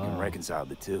whether she can reconcile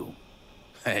the two.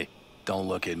 Hey, don't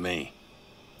look at me.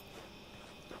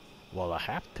 Well, I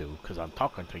have to, because I'm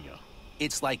talking to you.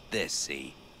 It's like this,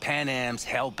 see? Panam's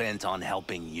hell-bent on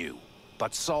helping you.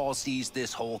 But Saul sees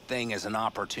this whole thing as an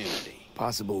opportunity.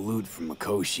 Possible loot from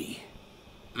Mikoshi.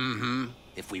 Mm-hmm.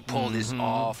 If we pull this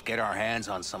off, get our hands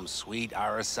on some sweet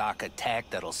Arasaka tech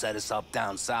that'll set us up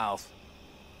down south.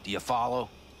 Do you follow?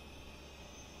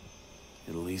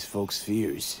 It'll ease folks'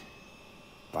 fears.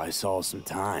 Buy Saul some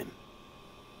time.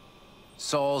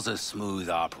 Saul's a smooth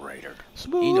operator.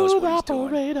 Smooth he knows what he's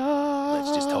operator. doing. Let's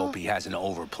just hope he hasn't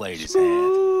overplayed his hand.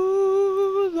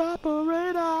 Smooth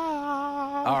operator.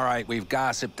 All right, we've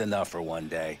gossiped enough for one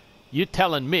day. You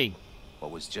telling me?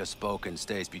 What was just spoken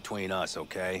stays between us,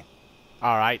 okay?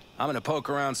 All right. I'm gonna poke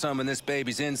around some of this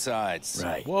baby's insides.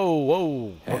 Right. Whoa,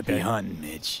 whoa. Happy hunting,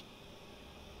 Mitch.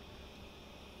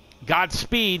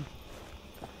 Godspeed.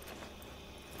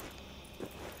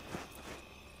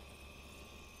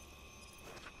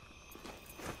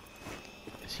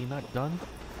 Is he not done?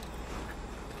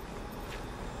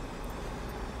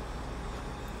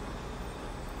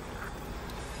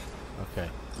 Okay.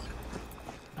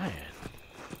 Man.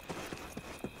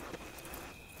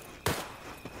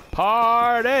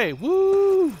 Party!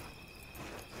 Woo!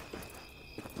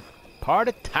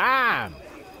 Party time!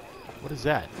 What is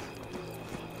that?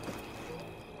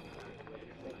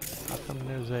 How come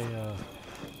there's a,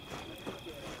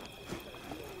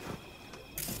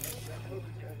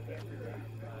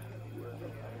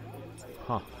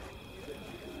 Huh.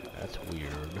 That's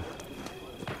weird.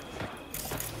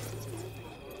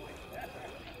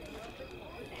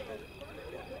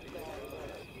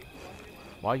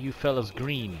 Why you fellas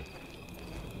green?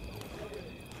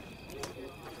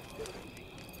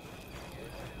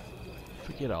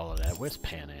 Forget all of that. Where's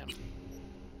Panam?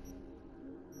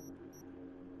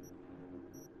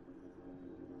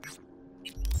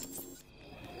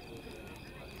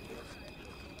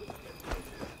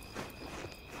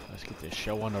 Let's get this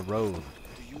show on the road.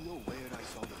 Do you know where I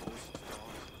saw the ghost of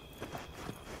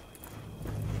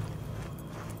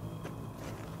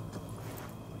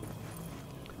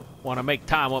Wanna make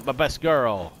time with my best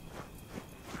girl.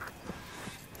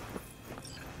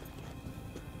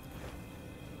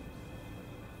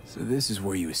 So this is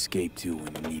where you escape to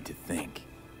when you need to think.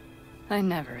 I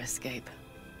never escape.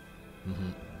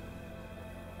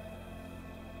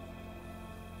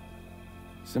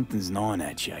 Something's gnawing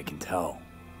at you, I can tell.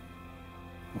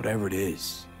 Whatever it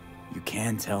is, you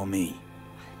can tell me.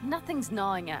 Nothing's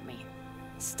gnawing at me.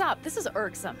 Stop, this is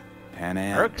irksome.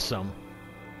 Panam. Irksome?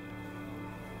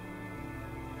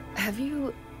 Have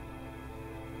you...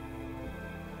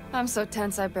 I'm so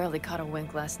tense I barely caught a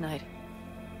wink last night.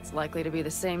 It's likely to be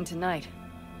the same tonight.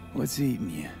 What's eating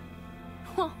you?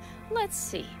 Well, let's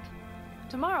see.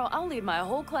 Tomorrow I'll lead my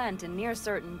whole clan to near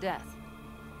certain death.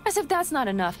 As if that's not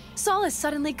enough, Saul is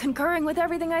suddenly concurring with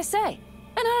everything I say.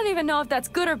 And I don't even know if that's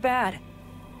good or bad.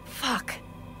 Fuck.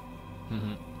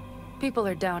 People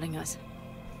are doubting us.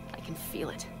 I can feel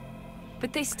it.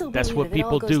 But they still That's believe what if it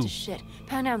all people goes do. to shit,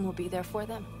 Panam will be there for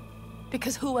them.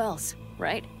 Because who else,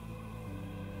 right?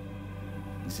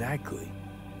 Exactly.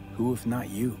 Who if not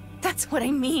you? That's what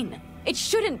I mean. It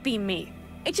shouldn't be me.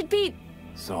 It should be...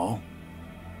 Saul?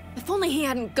 If only he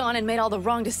hadn't gone and made all the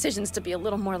wrong decisions to be a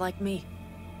little more like me.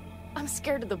 I'm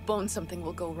scared to the bone something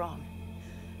will go wrong.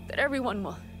 That everyone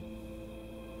will...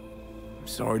 I'm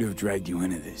sorry to have dragged you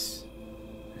into this.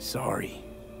 I'm sorry.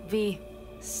 V,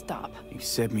 stop. You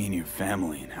set me in your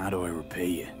family, and how do I repay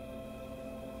you?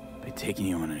 By taking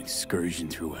you on an excursion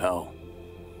through hell.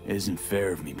 It isn't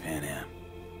fair of me, Panam.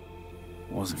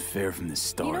 It wasn't fair from the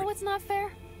start. You know what's not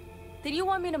fair? That you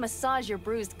want me to massage your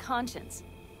bruised conscience.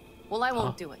 Well, I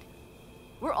won't do it.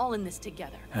 We're all in this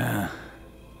together.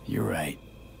 You're right.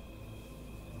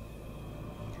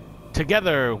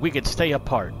 Together, we could stay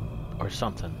apart. Or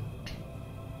something.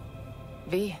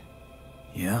 V,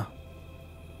 Yeah?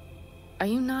 are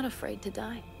you not afraid to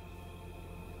die?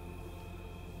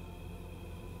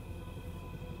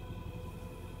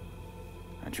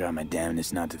 I try my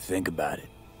damnedest not to think about it.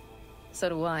 So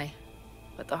do I.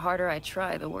 But the harder I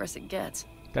try, the worse it gets.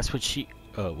 That's what she...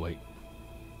 Oh, wait.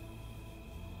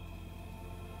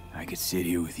 I could sit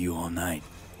here with you all night.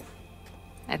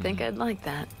 I think I'd like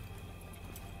that.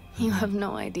 You have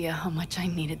no idea how much I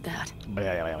needed that.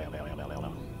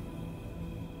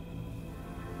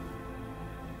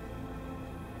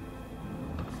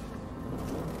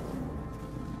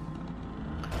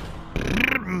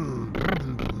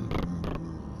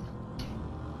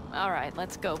 All right,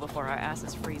 let's go before our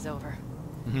asses freeze over.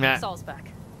 Nah. Saul's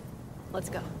back. Let's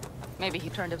go. Maybe he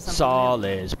turned up something. Saul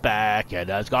is back and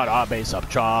has got a base of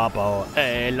trouble.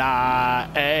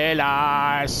 Eli,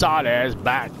 Saul is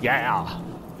back, yeah.